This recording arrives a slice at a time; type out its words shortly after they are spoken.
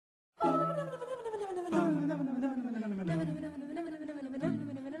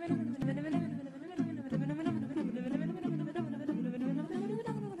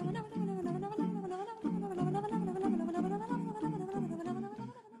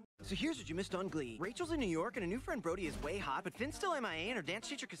So here's what you missed on Glee. Rachel's in New York and a new friend Brody is way hot, but Finn's still MIA and her dance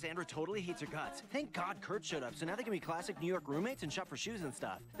teacher Cassandra totally hates her guts. Thank God Kurt showed up, so now they can be classic New York roommates and shop for shoes and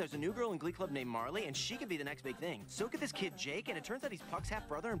stuff. There's a new girl in Glee Club named Marley, and she could be the next big thing. So could this kid Jake, and it turns out he's Puck's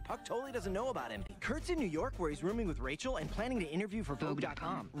half-brother, and Puck totally doesn't know about him. Kurt's in New York where he's rooming with Rachel and planning to interview for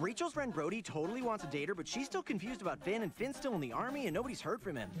Vogue.com. Rachel's friend Brody totally wants to date her, but she's still confused about Finn, and Finn's still in the army, and nobody's heard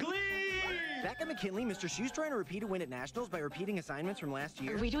from him. Glee! Back at McKinley, Mr. Shu's trying to repeat a win at Nationals by repeating assignments from last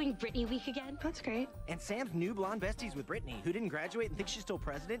year. Are we doing Britney Week again? That's great. And Sam's new blonde besties with Brittany, who didn't graduate and thinks she's still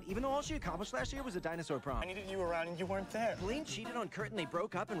president, even though all she accomplished last year was a dinosaur prom. I needed you around and you weren't there. Blaine cheated on Kurt and they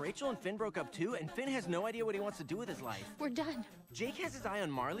broke up, and Rachel and Finn broke up too, and Finn has no idea what he wants to do with his life. We're done. Jake has his eye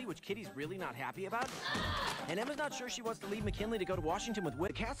on Marley, which Kitty's really not happy about. And Emma's not sure she wants to leave McKinley to go to Washington with Will.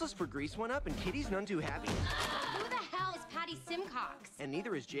 The cast list for Grease went up, and Kitty's none too happy. Who the hell is Patty Simcox? And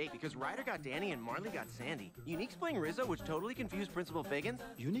neither is Jake, because Ryder got Danny and Marley got Sandy. Unique's playing Rizzo, which totally confused Principal Figgins.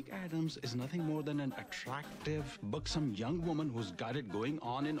 Unique Adams is nothing more than an attractive, buxom young woman who's got it going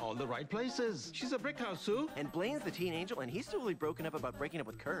on in all the right places. She's a brick house, Sue. And Blaine's the teen angel, and he's totally broken up about breaking up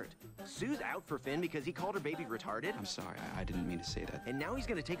with Kurt. Sue's out for Finn because he called her baby retarded. I'm sorry, I didn't mean to say that. And now he's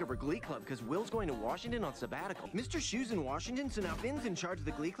gonna take over Glee Club because Will's going to Washington on sabbatical. Mr. Shu's in Washington, so now Finn's in charge of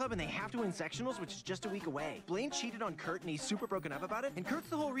the Glee Club and they have to win sectionals, which is just a week away. Blaine cheated on Kurt and he's super broken up about it, and Kurt's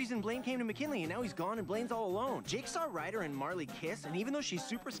the whole reason Blaine came to McKinley, and now he's gone and Blaine's all alone. Jake saw Ryder and Marley kiss, and even though she's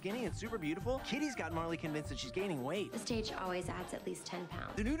super skinny and super beautiful, Kitty's got Marley convinced that she's gaining weight. The stage always adds at least 10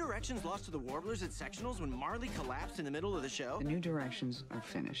 pounds. The New Directions lost to the Warblers at sectionals when Marley collapsed in the middle of the show. The New Directions are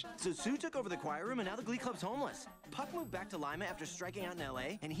finished. So Sue took over the choir room, and now the Glee Club's homeless. Puck moved back to Lima after striking out in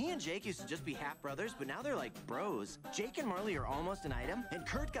LA, and he and Jake used to just be half brothers, but now they're like bros. Jake and Marley are almost an item, and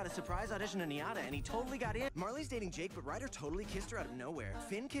Kurt got a surprise audition in Niata, and he totally got in. Marley's dating Jake, but Ryder totally kissed her out of nowhere.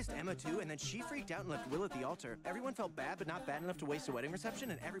 Finn kissed Emma too, and then she freaked out and left Will at the altar. Everyone felt bad, but not bad enough to waste a wedding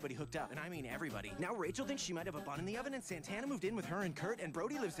reception, and everybody hooked up, and I mean everybody. Now Rachel thinks she might have a bun in the oven, and Santana moved in with her and Kurt, and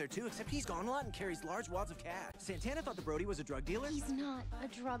Brody lives there too, except he's gone a lot and carries large wads of cash. Santana thought that Brody was a drug dealer. He's not a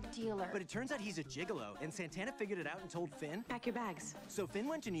drug dealer. But it turns out he's a gigolo, and Santana figured it out and told Finn. Pack your bags. So Finn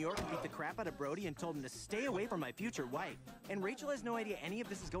went to New York and beat the crap out of Brody and told him to stay away from my future wife. And Rachel has no idea any of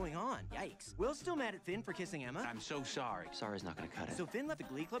this is going on. Yikes. Will's still mad at Finn for kissing Emma. I'm so sorry. Sorry's not gonna cut it. So Finn left the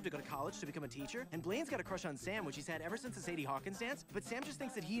Glee Club to go to college to become a teacher, and Blaine's got a crush on Sam, which he's had ever since the Sadie Hawkins dance, but Sam just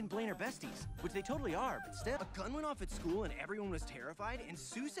thinks that he and Blaine are besties, which they totally are, but still. A gun went off at school and everyone was terrified, and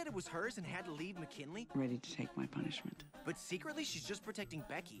Sue said it was hers and had to leave McKinley. Ready to take my punishment. But secretly, she's just protecting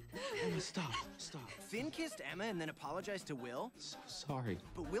Becky. Stop. Finn kissed Emma and then apologized to Will. So sorry.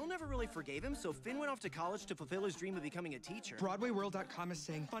 But Will never really forgave him, so Finn went off to college to fulfill his dream of becoming a teacher. BroadwayWorld.com is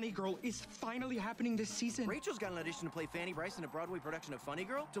saying Funny Girl is finally happening this season. Rachel's got an audition to play Fanny Bryce in a Broadway production of Funny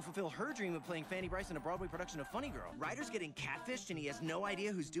Girl to fulfill her dream of playing Fanny Bryce in a Broadway production of Funny Girl. Ryder's getting catfished and he has no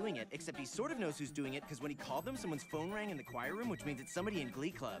idea who's doing it, except he sort of knows who's doing it because when he called them, someone's phone rang in the choir room, which means it's somebody in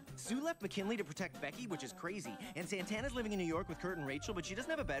Glee Club. Sue left McKinley to protect Becky, which is crazy, and Santana's living in New York with Kurt and Rachel, but she doesn't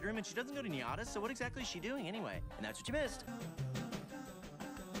have a bedroom and she doesn't go to Niata, so what exactly is she doing anyway? And that's what you missed.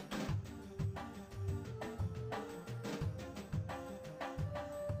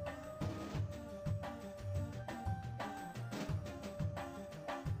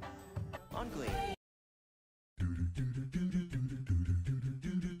 On Glee.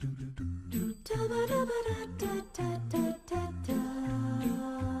 Da ba da ba da da da.